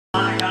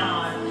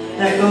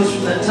that goes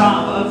from the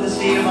top of the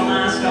state of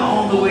Alaska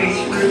all the way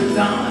through,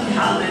 God.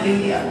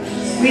 Hallelujah.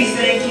 We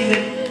thank you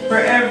that for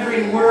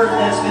every word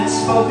that's been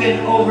spoken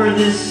over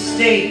this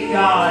state,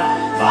 God.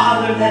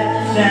 Father,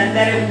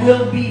 that it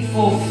will be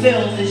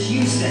fulfilled as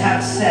you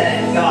have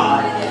said it,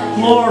 God.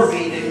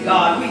 Glory to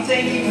God. We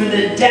thank you for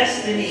the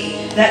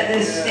destiny that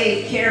this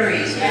state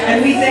carries.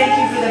 And we thank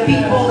you for the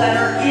people that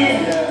are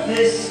in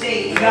this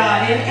state,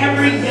 God. In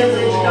every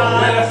village,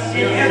 God.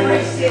 In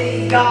every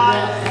city,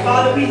 God.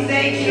 Father, we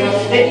thank you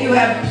that you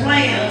have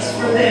plans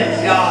for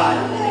them,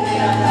 God.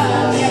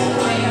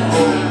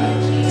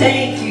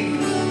 Thank you.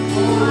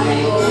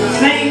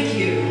 Thank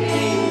you.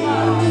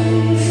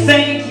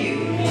 Thank you.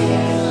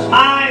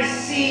 I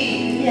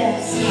see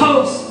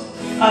hosts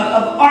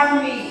of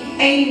army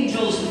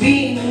angels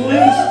being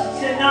loosed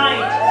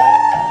tonight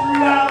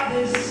throughout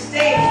this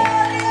state.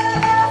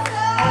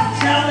 I'm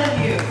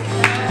telling you,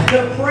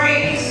 the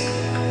praise,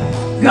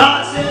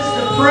 God says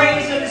the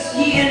praise of his,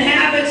 he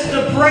inhabits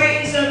the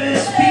praise of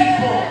his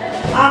people.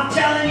 I'm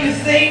telling you,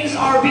 things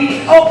are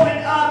being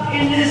opened up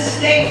in this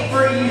state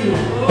for you.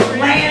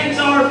 Lands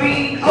are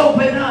being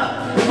opened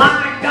up.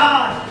 My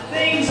God,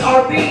 things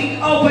are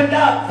being opened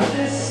up for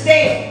this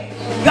state.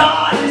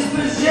 God is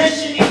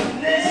positioning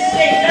this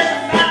state. It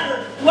doesn't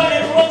matter what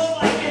it looks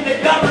like in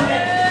the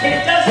government.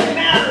 It doesn't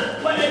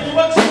matter what it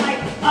looks like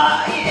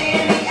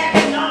in the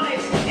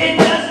economics. It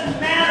doesn't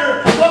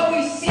matter what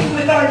we see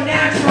with our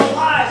natural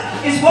eyes.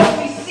 It's what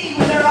we see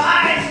with our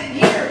eyes in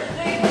here.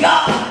 That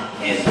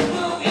God is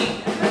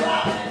moving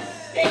throughout this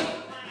state.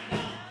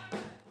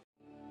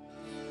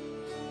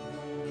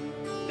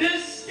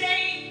 This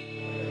state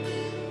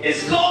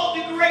is called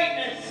to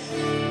greatness.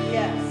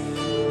 Yes.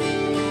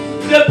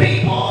 The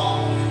people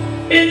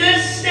in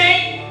this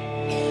state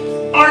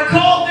are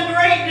called to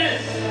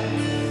greatness.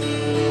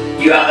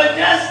 You have a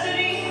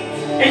destiny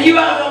and you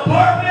have a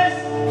purpose.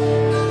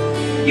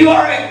 You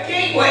are a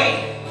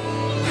gateway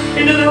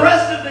into the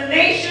rest of the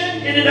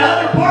nation and into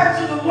other parts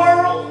of the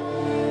world.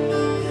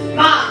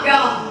 My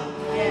God.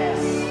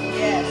 Yes,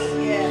 yes,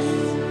 yes,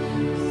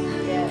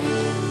 yes.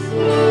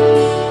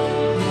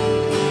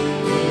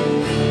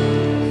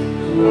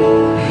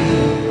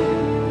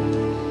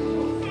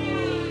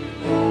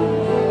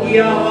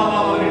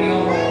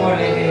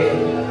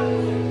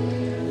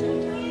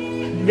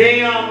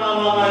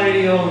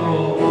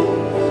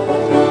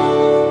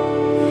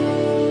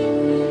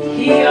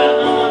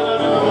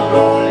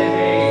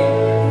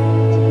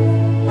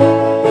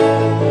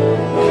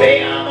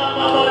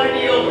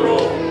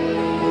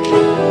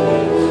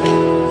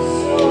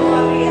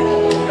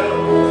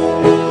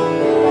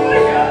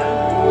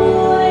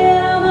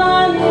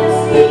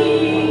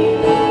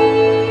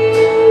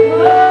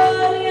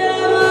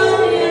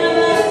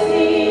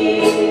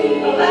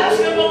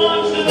 Alaska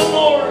belongs to the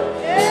Lord.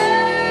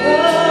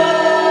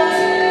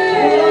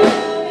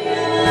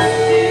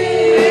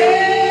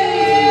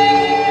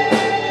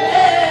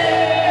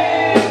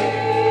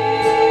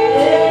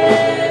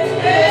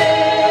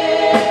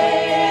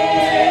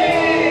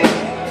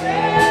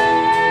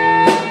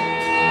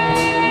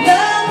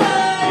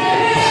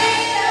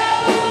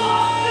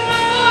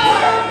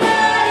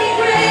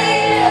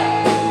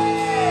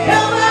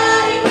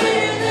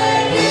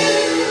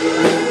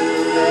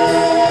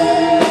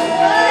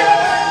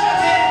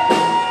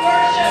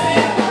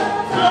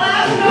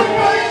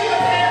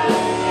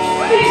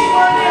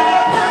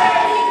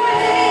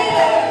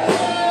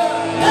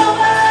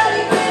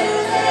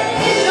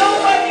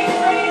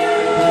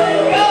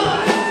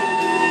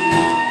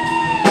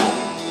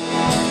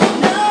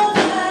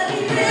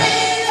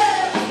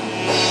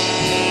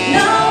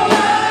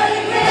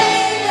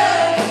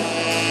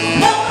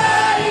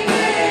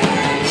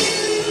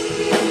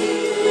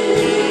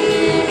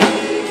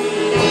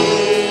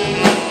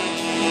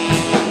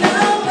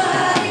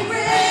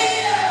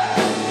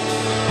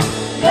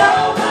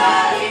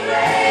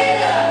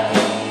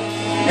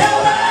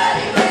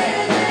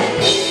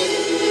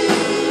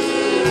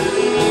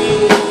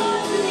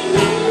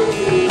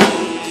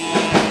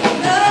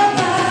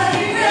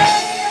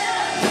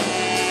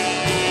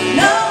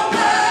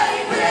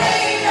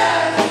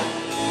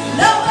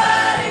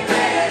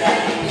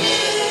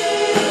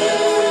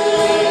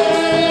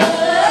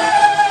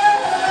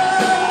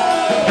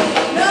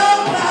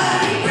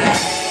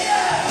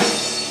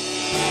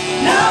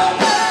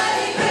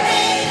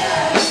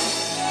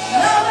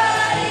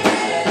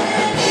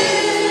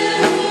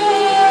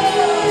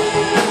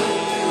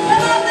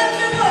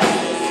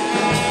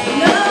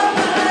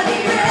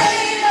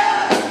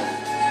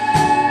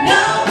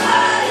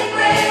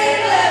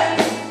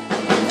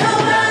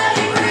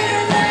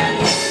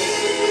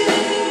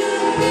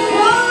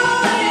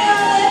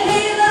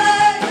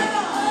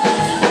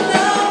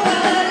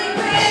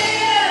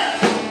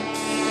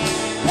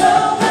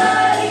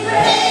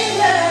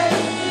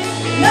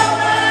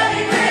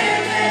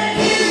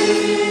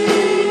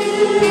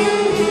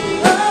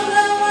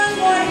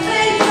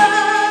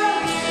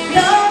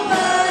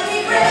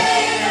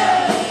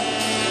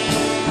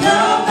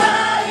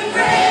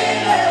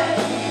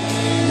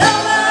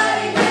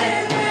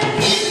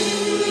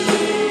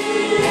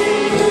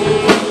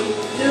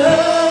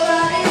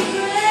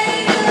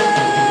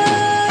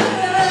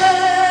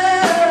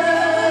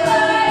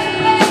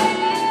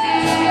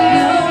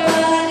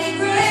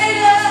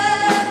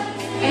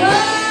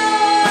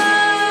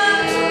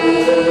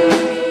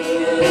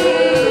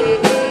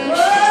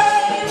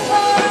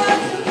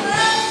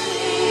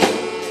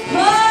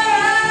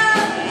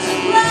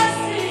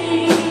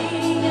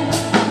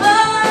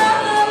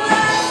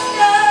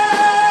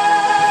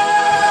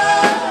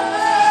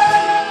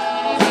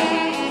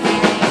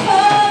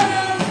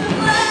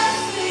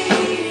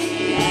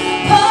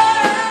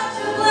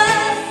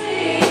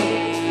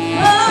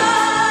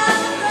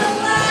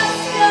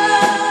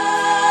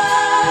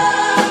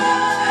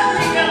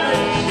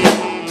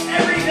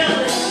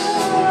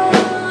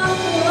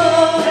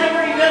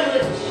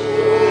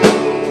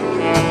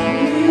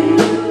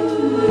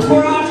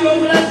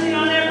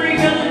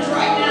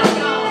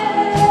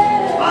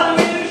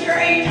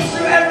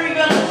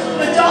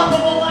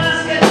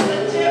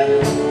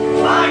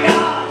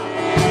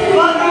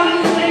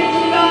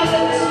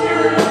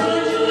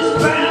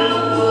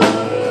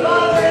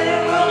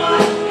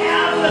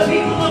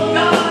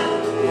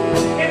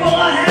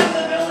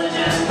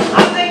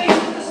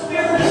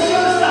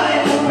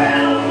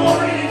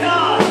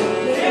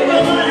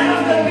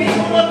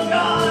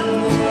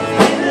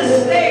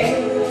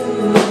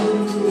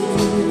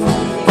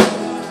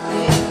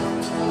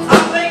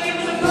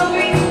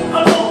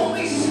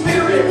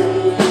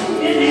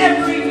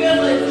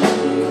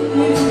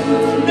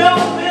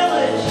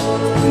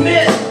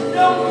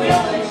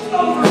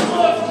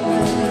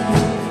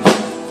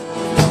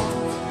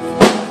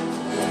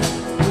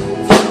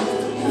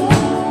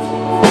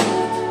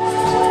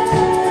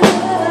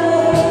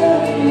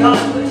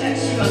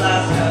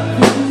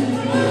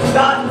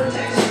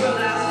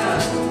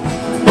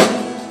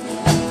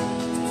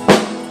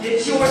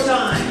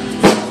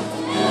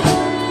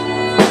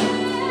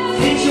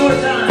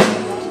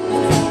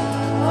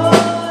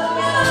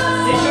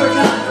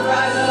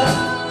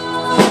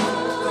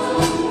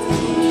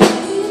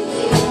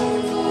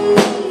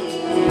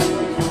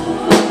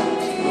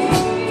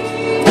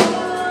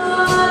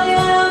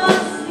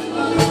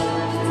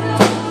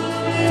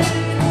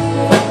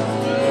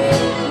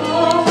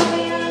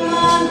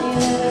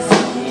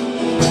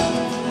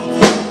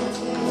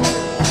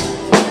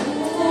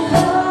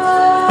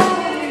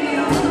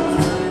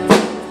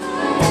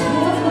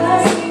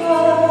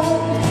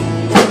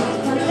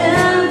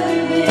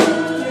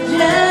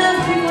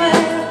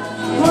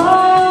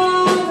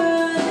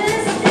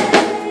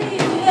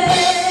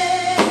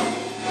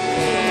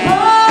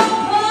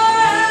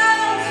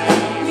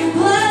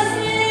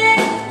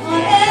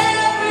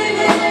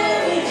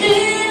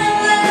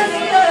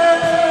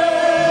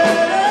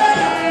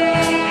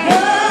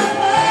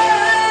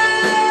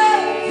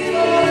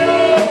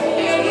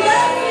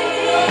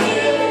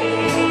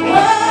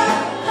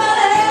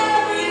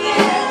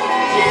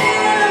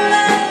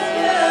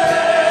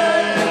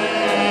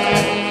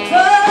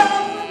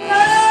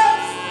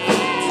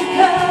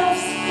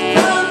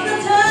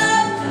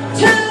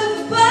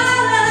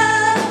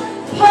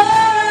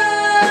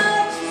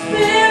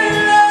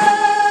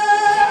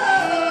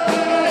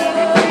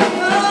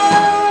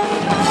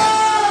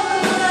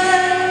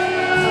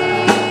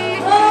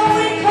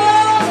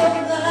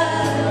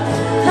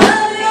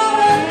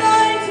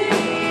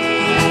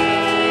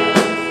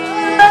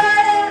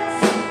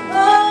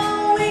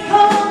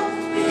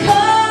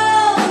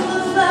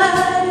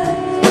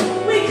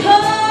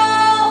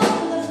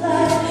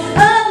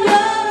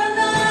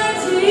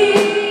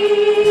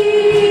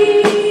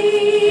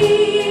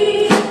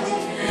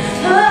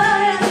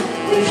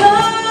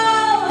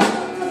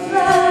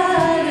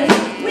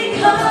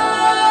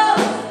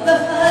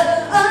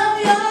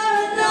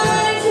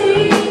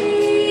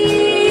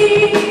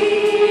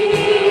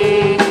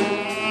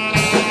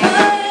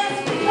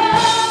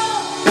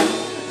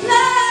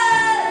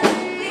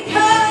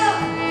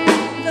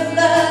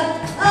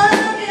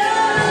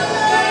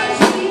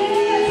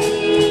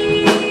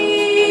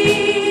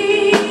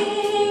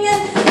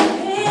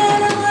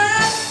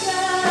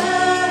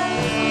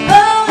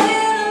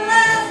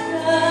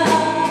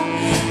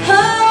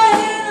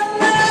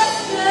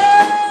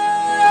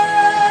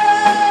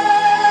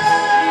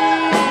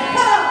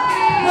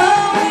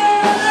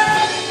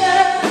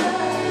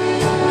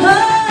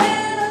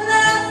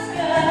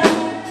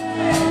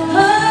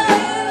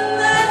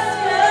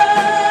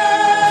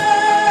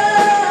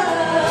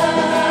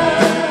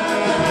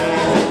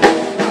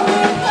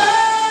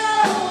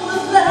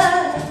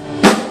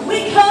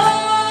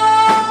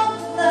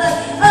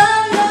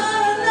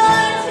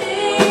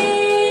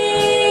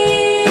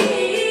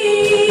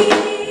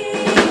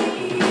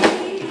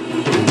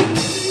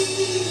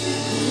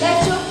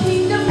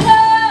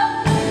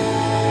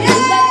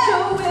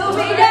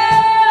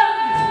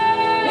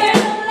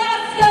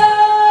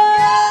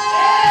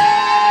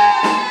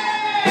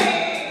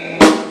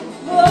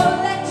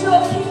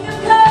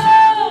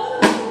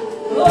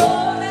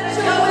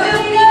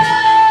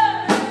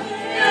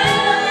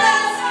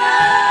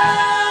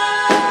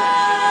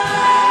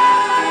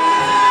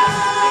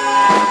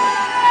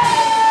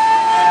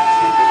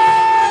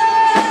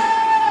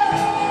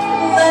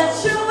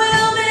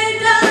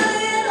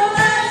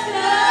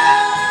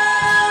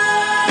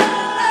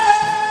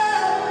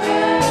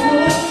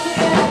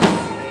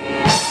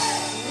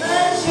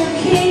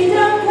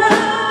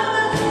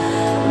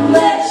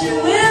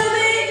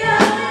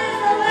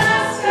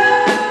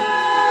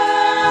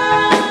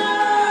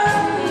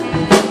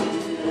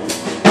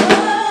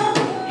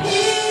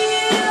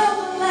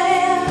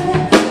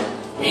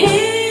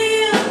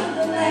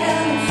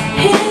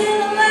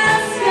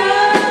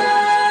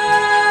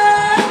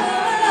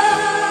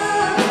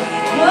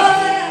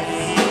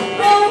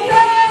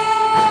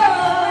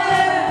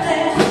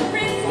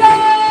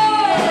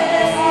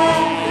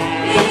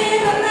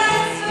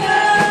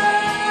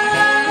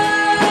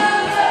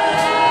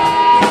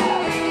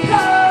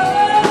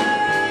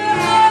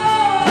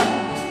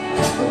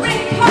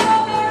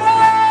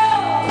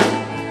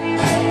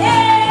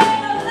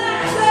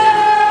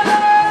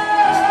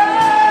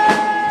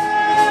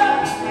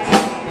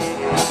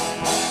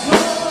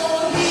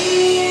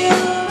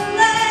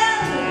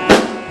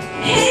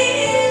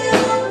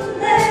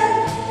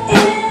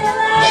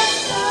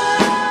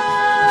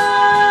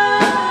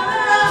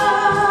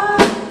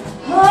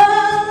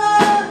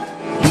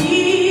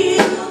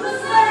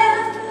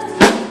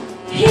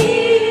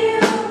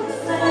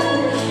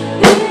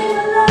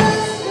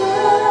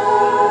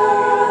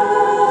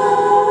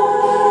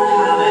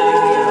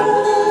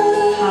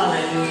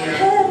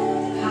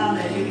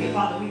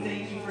 Father. We thank